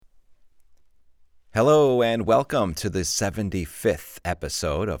Hello and welcome to the 75th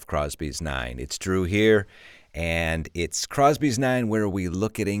episode of Crosby's Nine. It's Drew here, and it's Crosby's Nine where we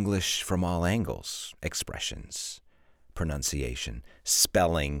look at English from all angles. Expressions, pronunciation,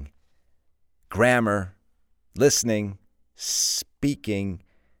 spelling, grammar, listening, speaking.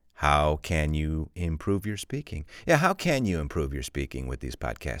 How can you improve your speaking? Yeah, how can you improve your speaking with these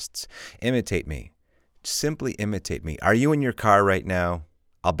podcasts? Imitate me. Simply imitate me. Are you in your car right now?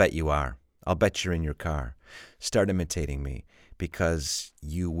 I'll bet you are. I'll bet you're in your car. Start imitating me because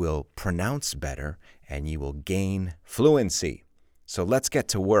you will pronounce better and you will gain fluency. So let's get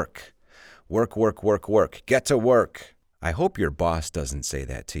to work. Work, work, work, work. Get to work. I hope your boss doesn't say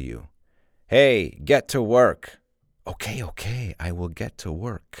that to you. Hey, get to work. Okay, I will get to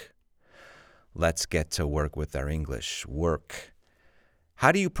work. Let's get to work with our English. Work.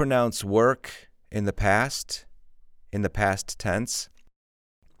 How do you pronounce work in the past? In the past tense?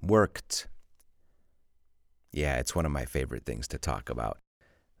 Worked. Yeah, it's one of my favorite things to talk about.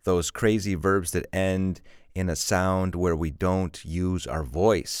 Those crazy verbs that end in a sound where we don't use our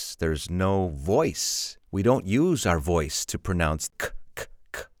voice. There's no voice. We don't use our voice to pronounce k, k,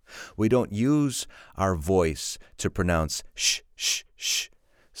 k. We don't use our voice to pronounce sh, sh, sh.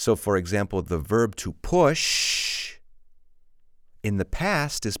 So, for example, the verb to push in the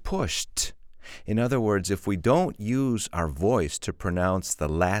past is pushed. In other words, if we don't use our voice to pronounce the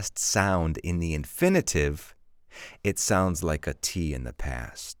last sound in the infinitive, it sounds like a T in the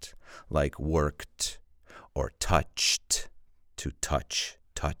past, like worked or touched, to touch,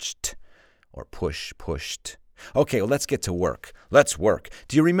 touched, or push, pushed. Okay, well, let's get to work. Let's work.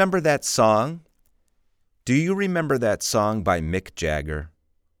 Do you remember that song? Do you remember that song by Mick Jagger?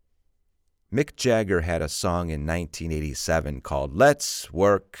 Mick Jagger had a song in 1987 called Let's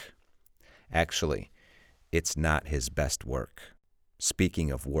Work. Actually, it's not his best work. Speaking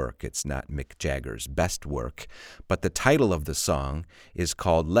of work, it's not Mick Jagger's best work, but the title of the song is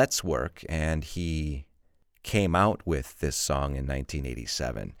called Let's Work, and he came out with this song in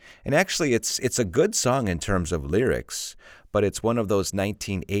 1987. And actually, it's a good song in terms of lyrics, but it's one of those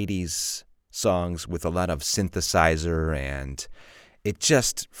 1980s songs with a lot of synthesizer, and it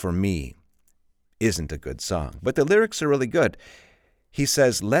just, for me, isn't a good song. But the lyrics are really good. He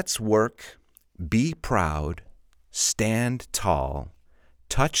says, let's work, be proud, stand tall,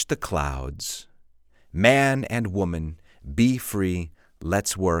 touch the clouds, man and woman, be free,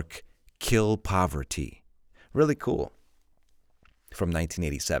 let's work, kill poverty. Really cool. From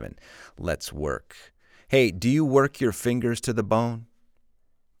 1987. Let's work. Hey, do you work your fingers to the bone?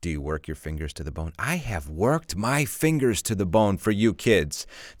 Do you work your fingers to the bone? I have worked my fingers to the bone for you kids.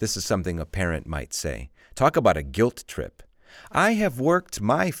 This is something a parent might say. Talk about a guilt trip. I have worked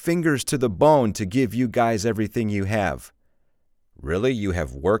my fingers to the bone to give you guys everything you have. Really? You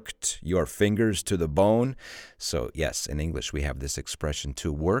have worked your fingers to the bone? So, yes, in English we have this expression,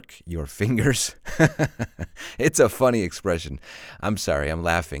 to work your fingers. It's a funny expression. I'm sorry, I'm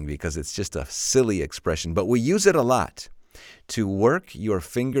laughing because it's just a silly expression, but we use it a lot. To work your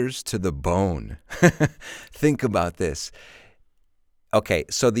fingers to the bone. Think about this. Okay,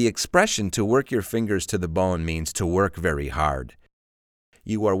 so the expression to work your fingers to the bone means to work very hard.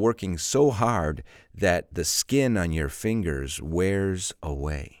 You are working so hard that the skin on your fingers wears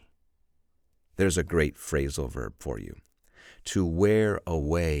away. There's a great phrasal verb for you. To wear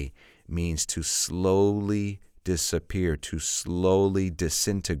away means to slowly disappear, to slowly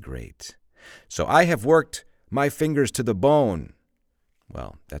disintegrate. So I have worked my fingers to the bone.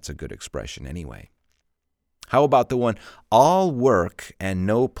 Well, that's a good expression anyway. How about the one, all work and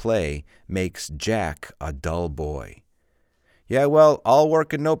no play makes Jack a dull boy? Yeah, well, all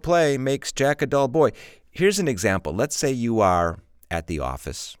work and no play makes Jack a dull boy. Here's an example. Let's say you are at the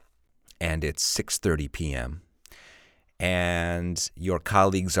office and it's 6:30 p.m. and your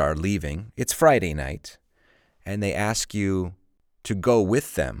colleagues are leaving. It's Friday night and they ask you to go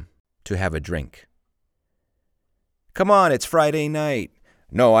with them to have a drink. Come on, it's Friday night.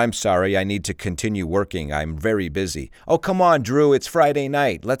 No, I'm sorry, I need to continue working. I'm very busy. Oh, come on, Drew, it's Friday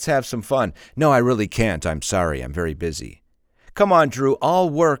night. Let's have some fun. No, I really can't. I'm sorry, I'm very busy. Come on, Drew, all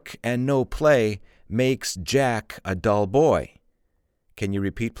work and no play makes Jack a dull boy. Can you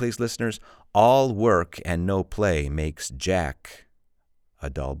repeat, please, listeners? All work and no play makes Jack a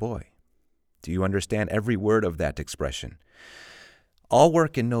dull boy. Do you understand every word of that expression? All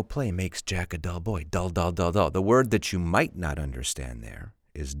work and no play makes Jack a dull boy. Dull, dull, dull, dull. The word that you might not understand there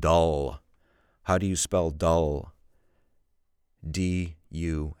is dull. How do you spell dull?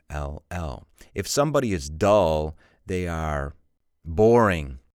 D-U-L-L. If somebody is dull, they are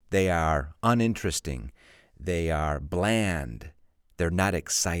boring. They are uninteresting. They are bland. They're not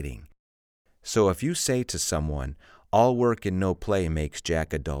exciting. So if you say to someone, all work and no play makes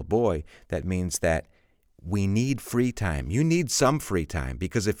Jack a dull boy, that means that we need free time. You need some free time,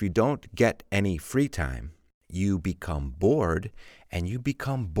 because if you don't get any free time, you become bored and you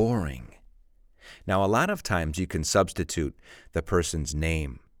become boring. Now, a lot of times you can substitute the person's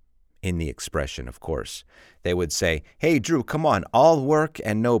name in the expression, of course. They would say, hey, Drew, come on, all work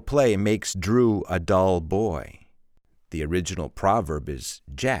and no play makes Drew a dull boy. The original proverb is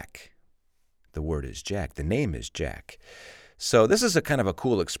Jack. The word is Jack. The name is Jack. So this is a kind of a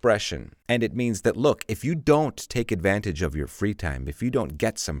cool expression, and it means that, look, if you don't take advantage of your free time, if you don't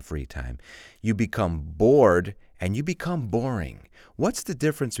get some free time, you become bored and you become boring. What's the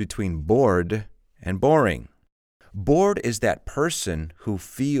difference between bored and boring? Bored is that person who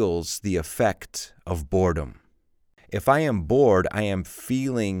feels the effect of boredom. If I am bored, I am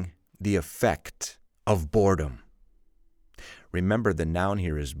feeling the effect of boredom. Remember, the noun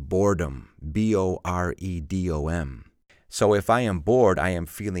here is boredom, B-O-R-E-D-O-M. So if I am bored, I am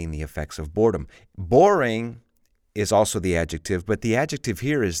feeling the effects of boredom. Boring is also the adjective, but the adjective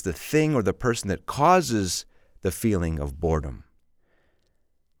here is the thing or the person that causes the feeling of boredom.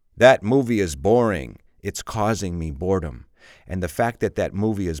 That movie is boring. It's causing me boredom. And the fact that that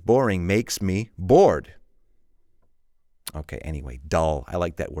movie is boring makes me bored. Okay, anyway, dull. I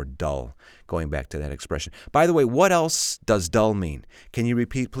like that word dull, going back to that expression. By the way, what else does dull mean? Can you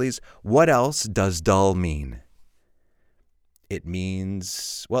repeat, please? What else does dull mean? It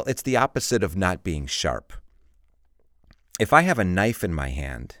means, well, it's the opposite of not being sharp. If I have a knife in my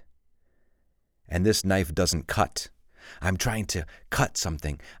hand and this knife doesn't cut, I'm trying to cut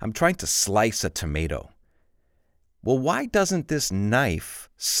something. I'm trying to slice a tomato. Well, why doesn't this knife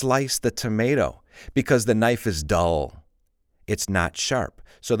slice the tomato? Because the knife is dull. It's not sharp.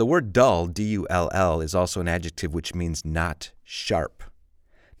 So the word dull, D-U-L-L, is also an adjective which means not sharp.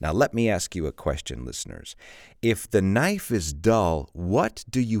 Now, let me ask you a question, listeners. If the knife is dull, what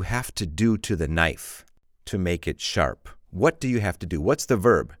do you have to do to the knife to make it sharp? What do you have to do? What's the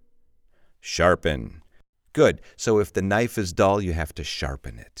verb? Sharpen. Good. So if the knife is dull, you have to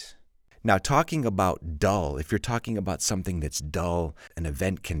sharpen it. Now, talking about dull, if you're talking about something that's dull, an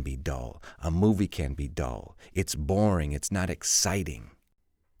event can be dull. A movie can be dull. It's boring. It's not exciting.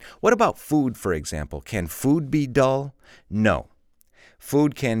 What about food, for example? Can food be dull? No.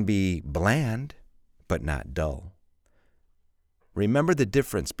 Food can be bland, but not dull. Remember the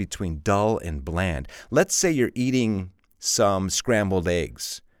difference between dull and bland. Let's say you're eating some scrambled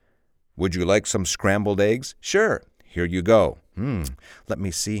eggs. Would you like some scrambled eggs? Sure. Here you go. Let me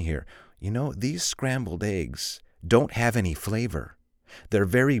see here. You know, these scrambled eggs don't have any flavor. They're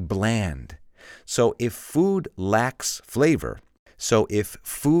very bland. So if food lacks flavor,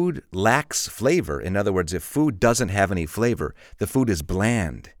 in other words, if food doesn't have any flavor, the food is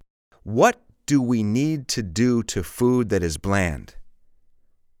bland. What do we need to do to food that is bland?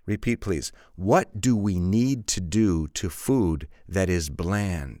 Repeat, please. What do we need to do to food that is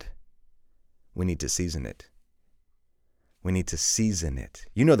bland? We need to season it. We need to season it.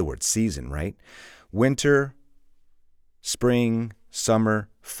 You know the word season, right? Winter, spring, summer,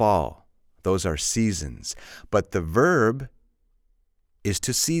 fall. Those are seasons. But the verb is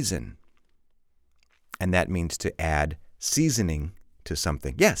to season. And that means to add seasoning to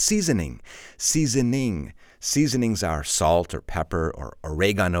something. Yeah, seasoning. Seasoning. Seasonings are salt or pepper or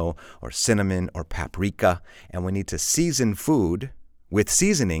oregano or cinnamon or paprika. And we need to season food with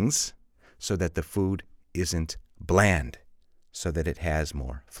seasonings so that the food isn't bland, so that it has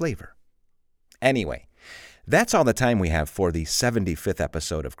more flavor. Anyway, that's all the time we have for the 75th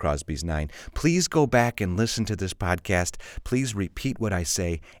episode of Crosby's 9. Please go back and listen to this podcast. Please repeat what I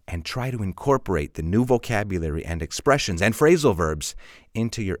say and try to incorporate the new vocabulary and expressions and phrasal verbs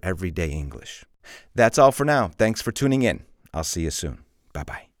into your everyday English. That's all for now. Thanks for tuning in. I'll see you soon.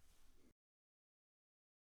 Bye-bye.